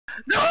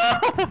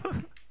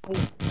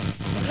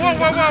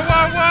whoa, whoa,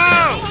 whoa,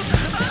 whoa!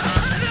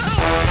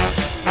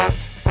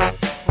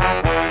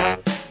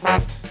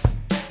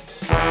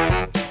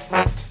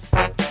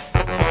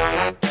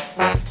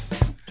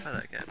 Try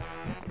that again.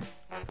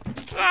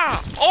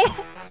 Ah!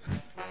 Oh!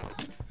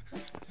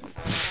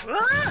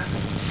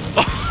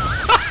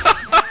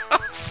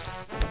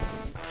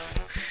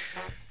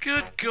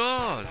 Good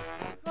God!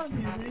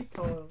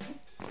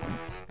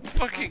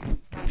 Fucking.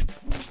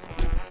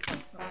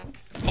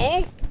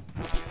 Oh!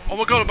 Oh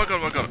my God! Oh my God!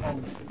 Oh my God! Oh.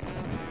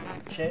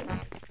 Shit.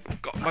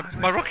 God,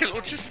 my rocket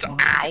launcher's Ow!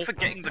 ow!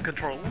 Forgetting the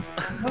controls.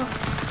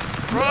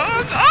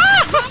 Run!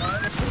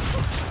 Ah!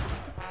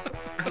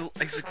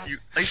 Ice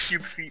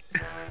cube feet.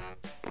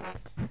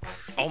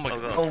 Oh my Oh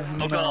God! God! Oh,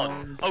 Oh God!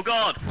 no. Oh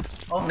God!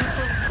 Oh.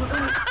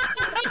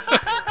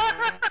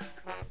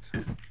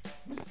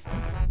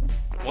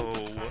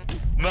 Oh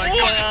my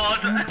God!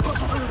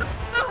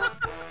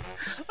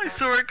 I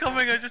saw it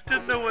coming. I just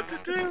didn't know what to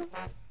do.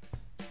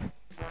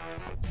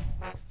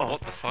 Oh,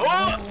 what the fuck?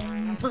 Oh!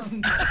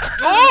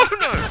 Oh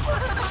no!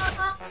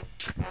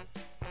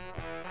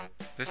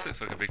 This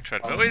looks like a big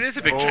treadmill. Oh, it is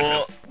a big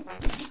treadmill.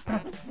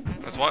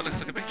 That's why it looks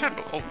like a big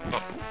treadmill. Oh,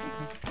 God.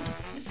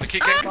 I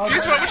keep getting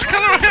confused about which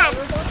colour I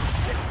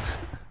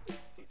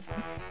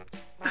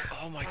am!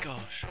 Oh my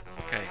gosh.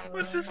 Okay.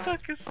 Once you're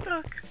stuck, you're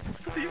stuck.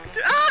 There's nothing you can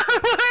do. Ah!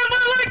 Why am I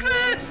like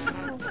this?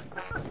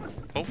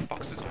 Oh,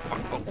 boxes. Oh,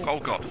 fuck. Oh, oh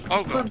God.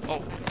 Oh God.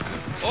 Oh.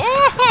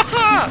 Oh! Oh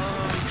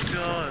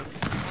God.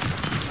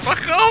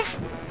 Fuck off!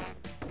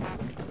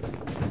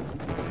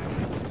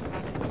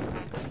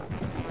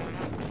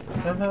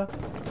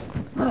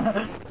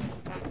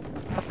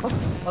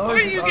 Where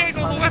are you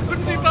getting all the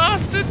weapons, you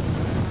bastard?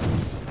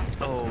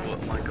 Oh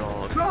my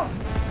God. Ow!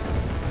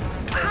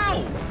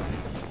 How?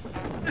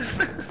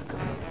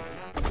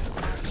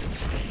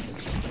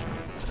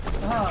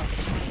 Ah!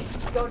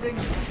 Dodging!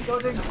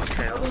 Dodging!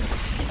 Okay.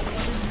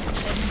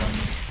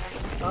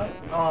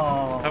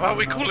 Oh! How about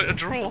we call it a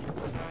draw?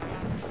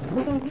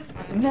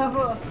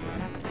 Never!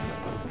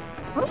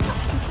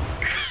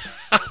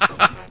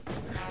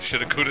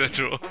 Should have called it a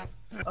draw.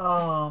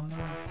 Oh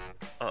man.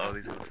 Uh oh,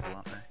 these are awful,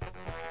 aren't they?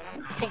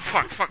 Oh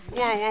fuck, fuck.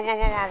 Whoa, whoa, whoa,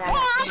 whoa,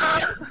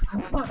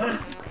 whoa, whoa.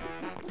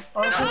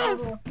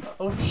 Oh,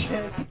 oh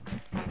shit!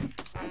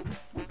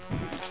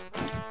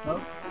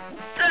 No?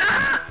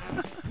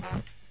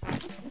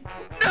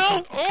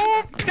 No!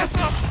 Oh, piss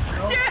off!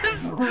 No?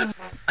 Yes!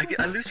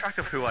 I lose track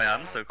of who I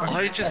am so quickly.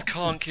 I just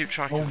can't keep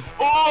track of.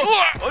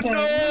 Oh! Oh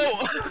no!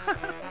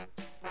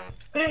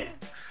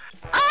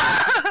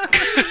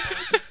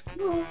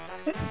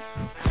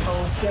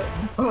 Oh shit!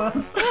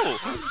 Oh!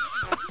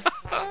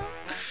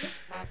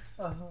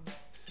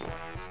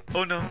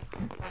 Oh no!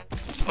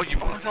 Oh, you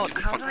Oh my bastard. God,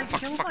 how Fuck, did I fuck,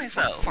 kill fuck,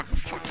 myself? fuck,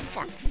 fuck,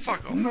 fuck,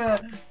 fuck off.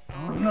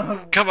 Oh no!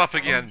 Come up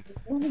again.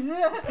 Oh.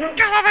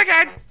 Come up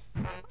again!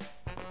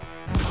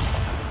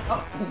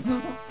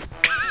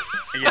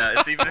 Yeah,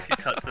 it's even if you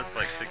touch this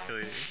bike to kill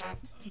you.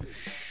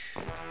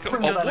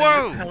 Oh,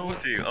 whoa!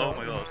 Held you. Oh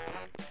my God.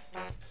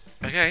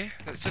 Okay,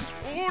 let's just.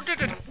 Oh,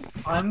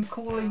 I'm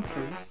calling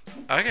truce.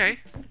 okay.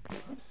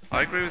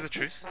 I agree with the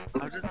truce.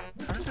 How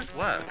does this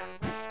work?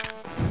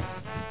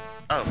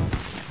 Oh.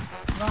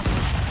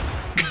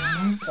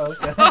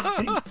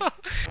 Okay.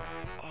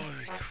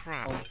 Holy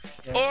crap.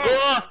 Yeah.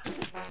 Oh!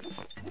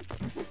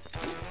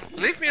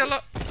 Leave me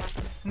alone.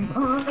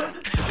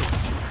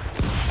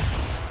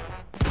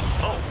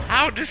 Oh.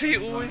 How does he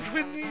always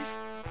win these?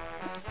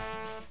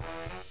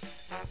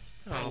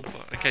 Oh,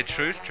 okay,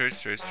 truce, truce,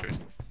 truce, truce,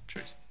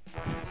 truce.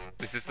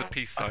 This is the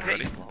peace side,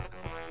 ready?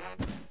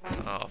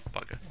 Oh,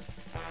 bugger.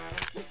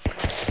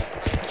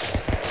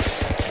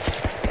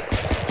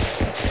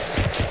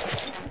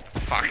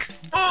 Fuck.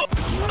 Oh!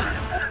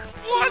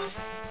 What?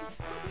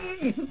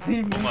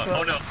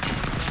 Oh no.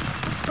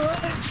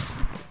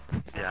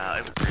 Yeah,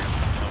 it was real.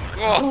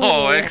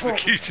 Oh,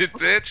 executed,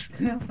 bitch.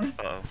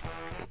 Uh-oh.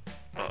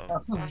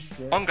 Uh-oh. Oh,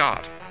 shit. On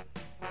guard.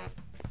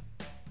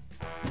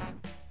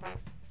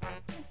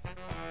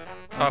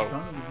 Oh.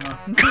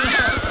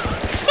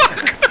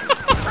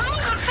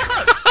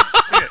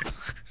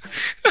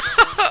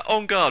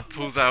 On guard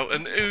pulls out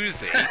an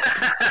Uzi.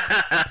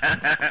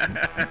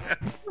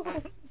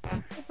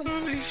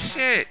 Holy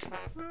shit.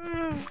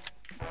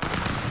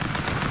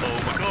 Oh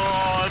my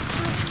God.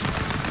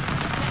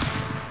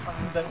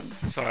 I'm done.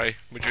 Sorry,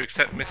 would you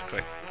accept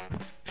misclick?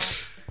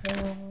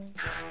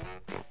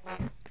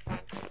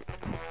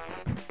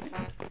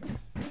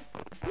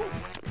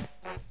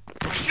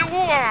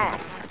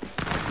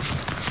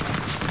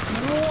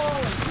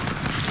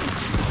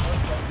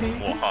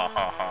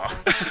 Wahahaha.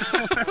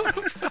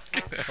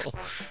 Fucking hell.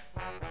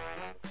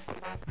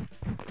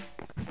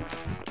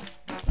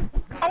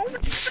 Oh,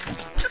 just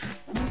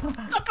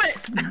stop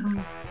it!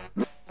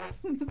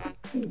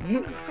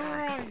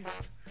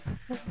 Christ.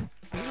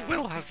 This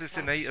Will has this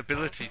innate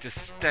ability to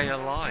stay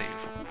alive.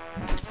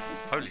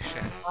 Holy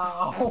shit.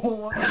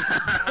 Ow.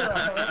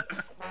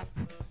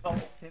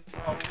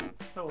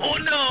 Oh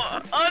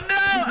no! Oh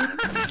no!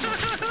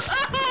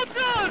 Oh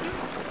God!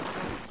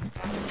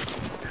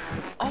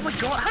 Oh Oh my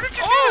god, how did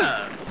you do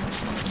that?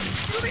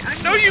 You're the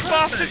angry No, you person.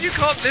 bastard! You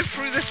can't live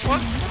through this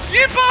one!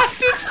 You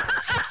bastard!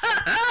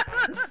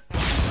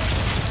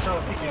 So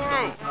I think you've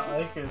Whoa. got that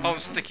icon. Oh, I'm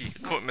sticky. I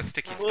caught my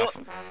sticky stuff.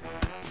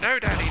 No,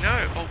 Daddy,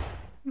 no! Oh.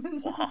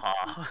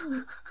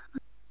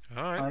 Hi,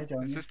 Alright,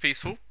 Johnny. this is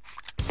peaceful. Wait!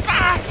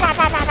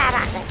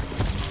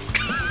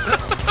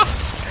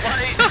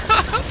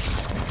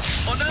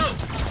 Oh no!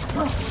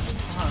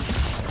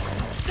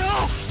 No!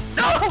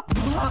 No!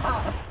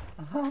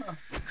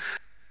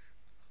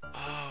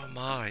 Oh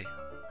my.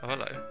 Oh,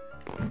 hello.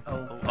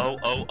 Oh.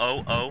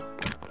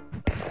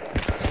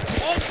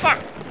 Oh, fuck!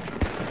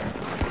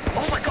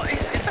 Oh my god,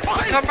 it's a The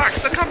fine! comeback!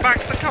 The comeback!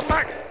 The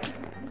comeback!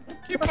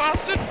 You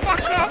bastard!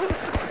 Fuck off!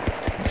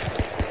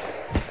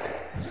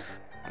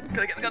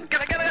 Get it!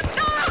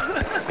 No!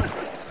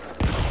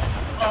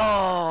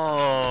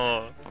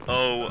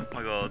 Oh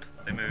my god,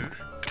 they move.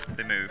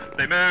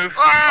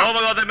 Ah! Oh my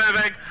god, they're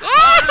moving!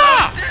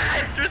 Ah!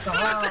 Dead! Just so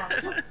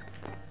dead!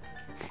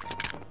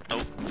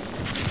 Oh.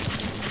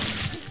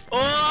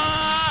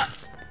 Oh!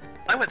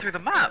 I went through the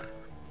map!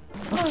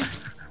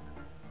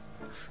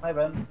 Hi,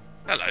 Ben.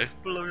 Hello. It's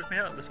blown me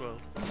out of this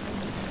world.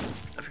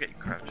 I forget you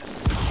crouch.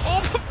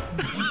 Oh!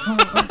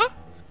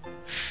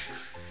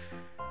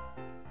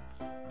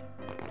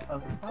 How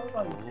do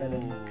I get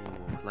in? Ooh,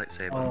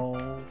 lightsaber. Oh,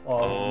 no.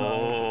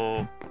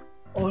 Oh.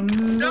 Oh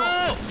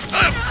no!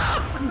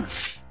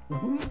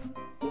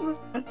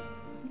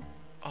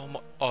 Oh my.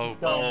 Oh.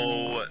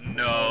 Oh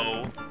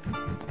no.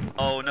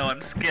 Oh no,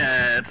 I'm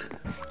scared.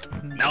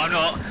 No, I'm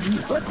not.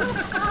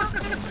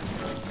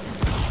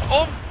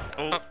 Oh!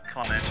 Oh,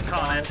 carnage.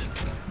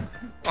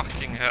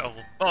 Fucking hell.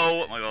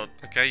 Oh my god.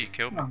 Okay, you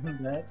killed me. I'm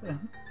dead.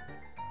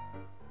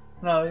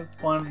 No,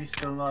 one of you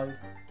still alive.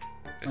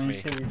 It's Only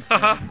me. two is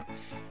Haha.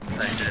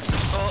 Change it.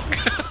 Oh.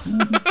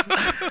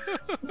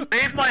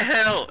 Leave my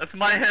hill! It's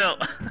my hill!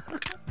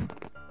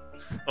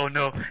 Oh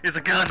no, it's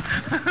a gun!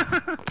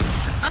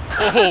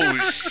 Oh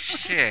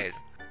shit.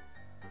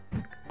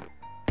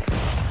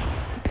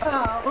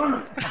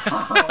 Ow.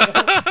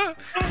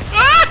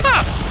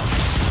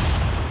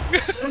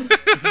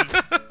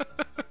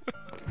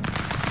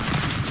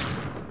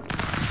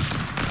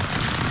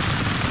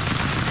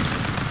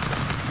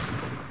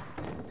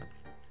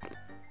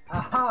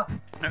 Aha!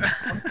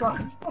 I'm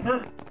crushed.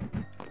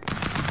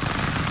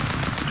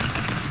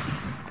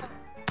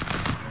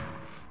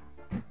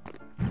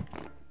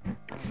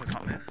 We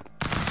can't move.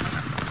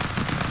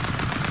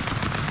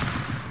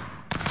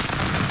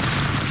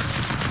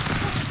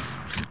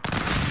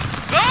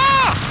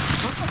 Ah!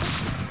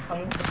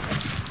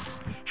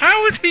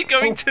 How is he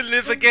going to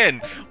live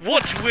again?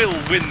 Watch Will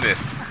win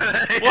this.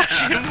 Watch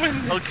him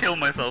win this. I'll kill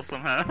myself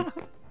somehow.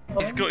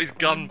 He's got his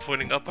gun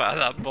pointing up out of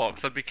that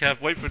box. I'd be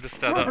careful. Wait for him to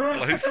stand up.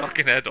 Blow his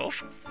fucking head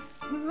off.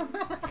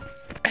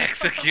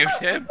 Execute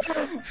him.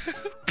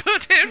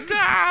 Put him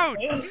down.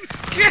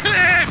 Kill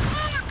him.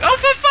 Oh,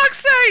 for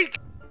fuck's sake!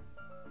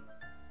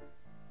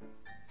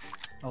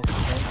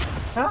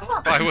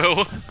 Okay. I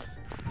will.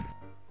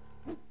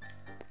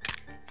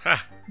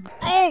 Ha.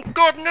 Oh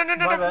god! No!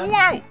 Bye, Ben.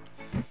 Wow!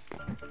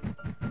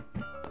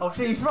 Oh,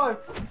 she's right.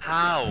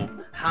 How?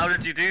 How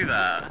did you do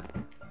that?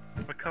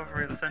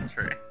 Recovery of the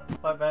century.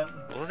 Bye, Ben.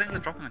 All the things are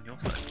dropping on your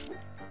side.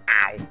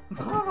 Ow!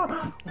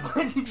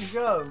 Where did you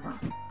go?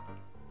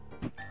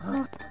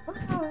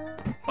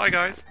 Hi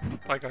guys.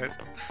 Bye guys.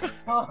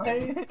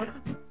 Hi.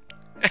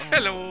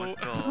 Hello.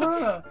 Oh my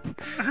god.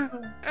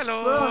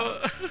 Hello.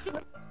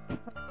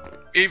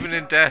 Even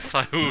in death,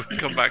 I will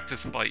come back to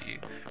spite you.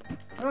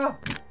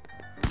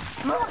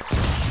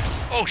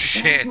 Oh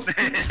shit!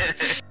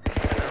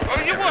 Oh,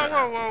 you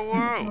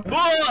whoa!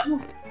 What?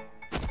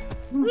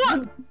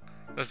 What?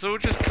 Let's all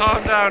just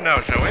calm down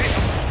now, shall we?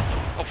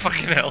 Oh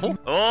fucking hell!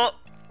 Oh!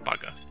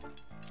 Bugger.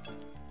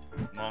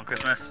 Come on,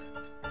 Christmas.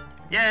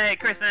 Yay,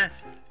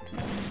 Christmas!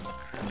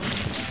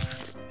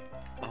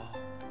 Oh.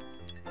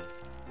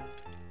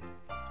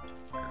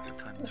 I have to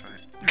time this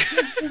right.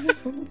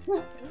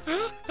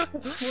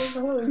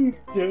 What are you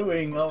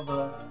doing over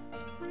there?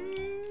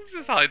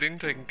 Just hiding,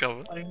 taking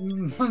cover.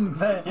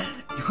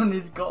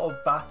 Johnny's got a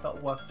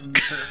backup weapon.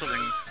 There's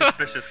something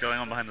suspicious going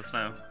on behind the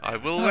snow. I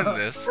will win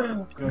this.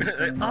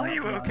 Are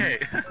you okay?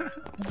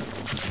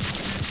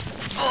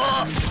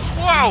 Oh!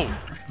 Whoa!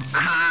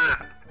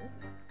 Ah!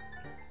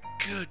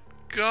 Good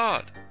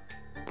God!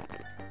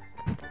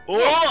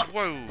 Oh!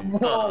 Whoa!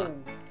 Whoa!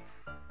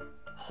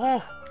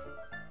 Oh!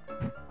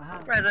 Ah.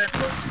 Present!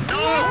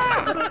 No!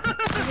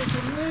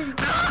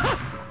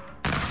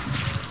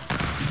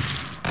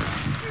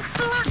 You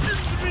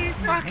flattened me!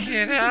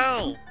 Fucking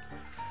hell!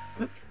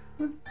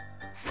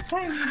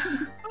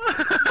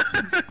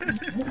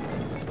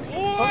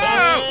 Whoa!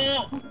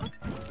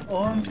 Oh!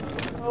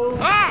 Oh!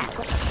 Ah!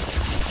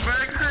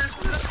 Merry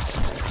Christmas!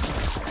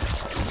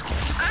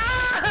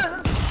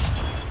 Ah!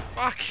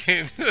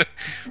 Fucking!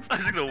 I'm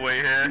just gonna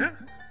wait here.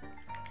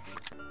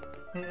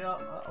 Yeah,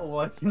 all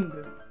I can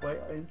do. Wait,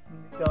 I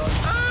instantly die.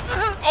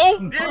 Oh!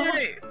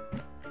 Yay!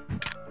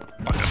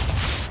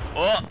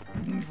 Oh!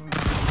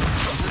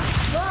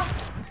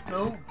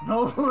 No,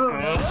 no.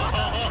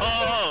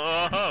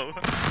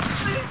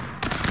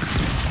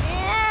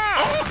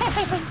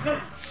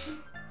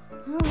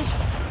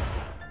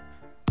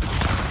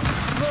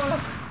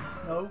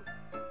 No.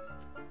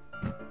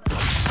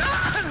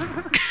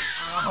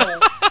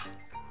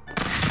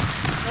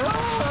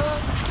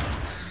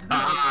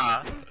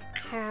 Ah.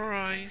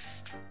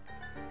 Christ.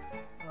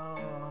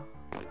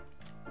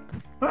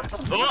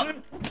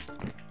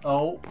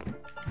 Oh.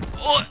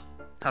 Oh.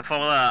 Have fun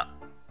with that.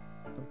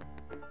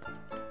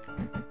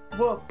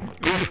 Whoa.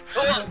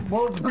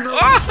 Whoa. No.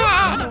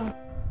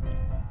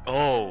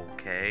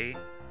 Okay.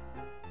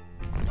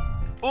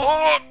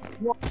 Oh.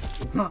 Whoa.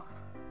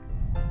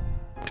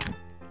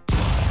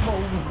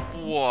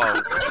 Whoa.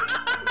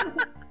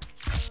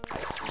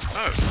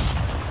 Oh.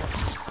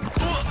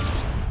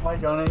 My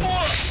Johnny.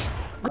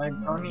 My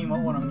Johnny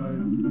might want to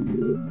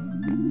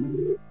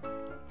move.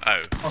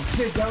 Oh.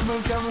 Okay, don't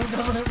move.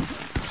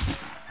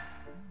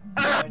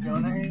 My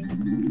Johnny.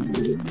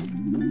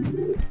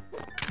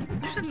 You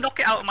just knock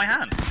it out of my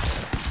hand.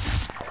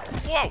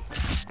 Whoa.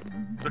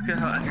 Look at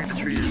how angry the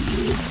tree is.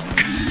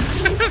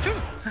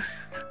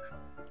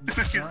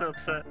 He's so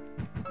upset.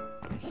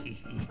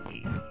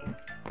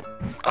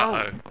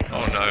 Uh-oh.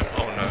 Oh no.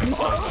 Oh no.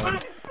 Oh no.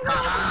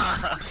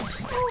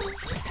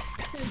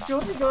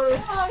 Johnny got it.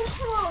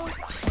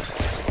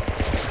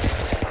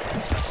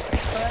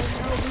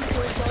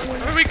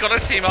 Oh, we got a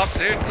team up,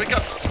 dude. We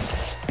got.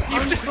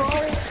 I'm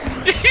sorry.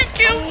 You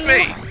killed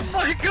me. Oh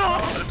my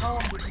god!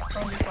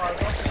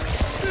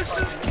 This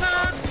is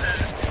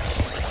madness!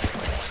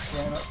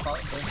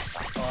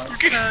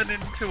 You turn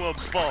into a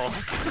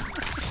boss.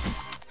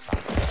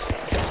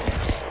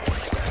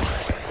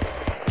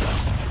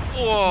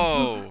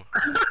 Whoa.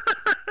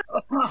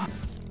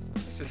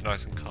 This is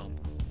nice and calm.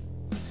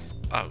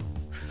 Oh.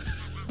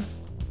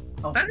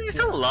 Man, are you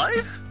still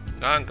alive?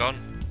 No, I'm gone.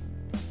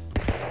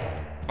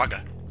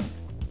 Bugger.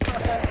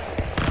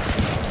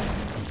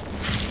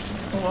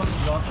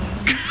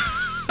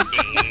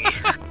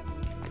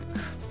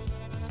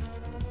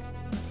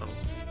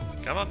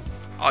 Come on.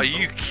 Are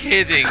you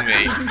kidding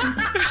me?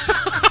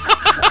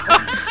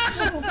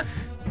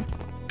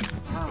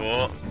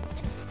 What?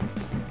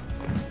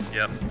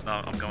 Yep, no,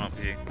 I'm going up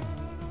here.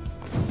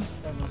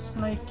 There's a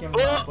snake in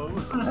my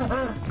boot.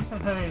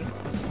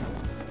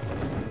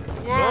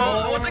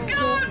 Oh, what the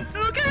gun!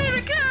 Okay,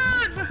 the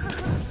gun!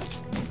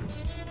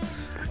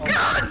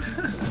 Gun!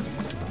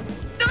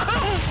 No!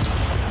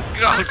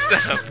 God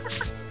damn.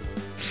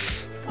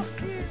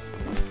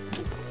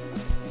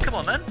 Come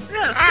on then.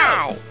 Yeah, let's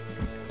Ow! go.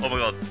 Oh my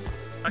god.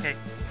 Okay.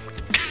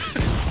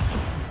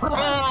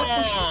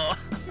 Oh!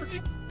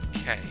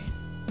 Okay.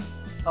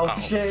 Oh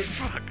shit.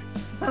 Fuck.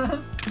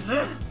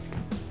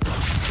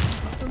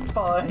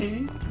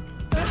 Bye.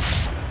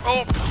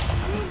 Oh!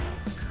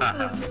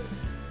 Haha.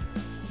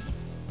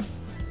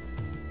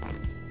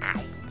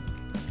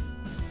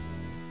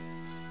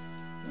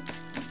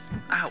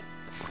 Ow.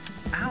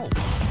 Ow.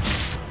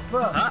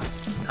 Bruh. Huh?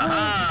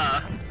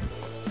 Haha.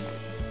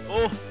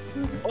 Oh.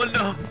 Oh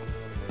no.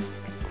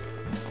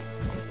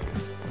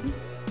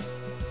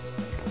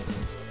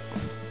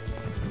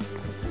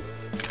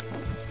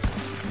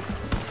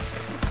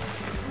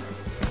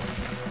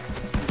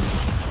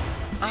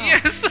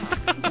 Yes!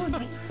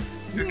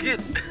 You're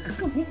good.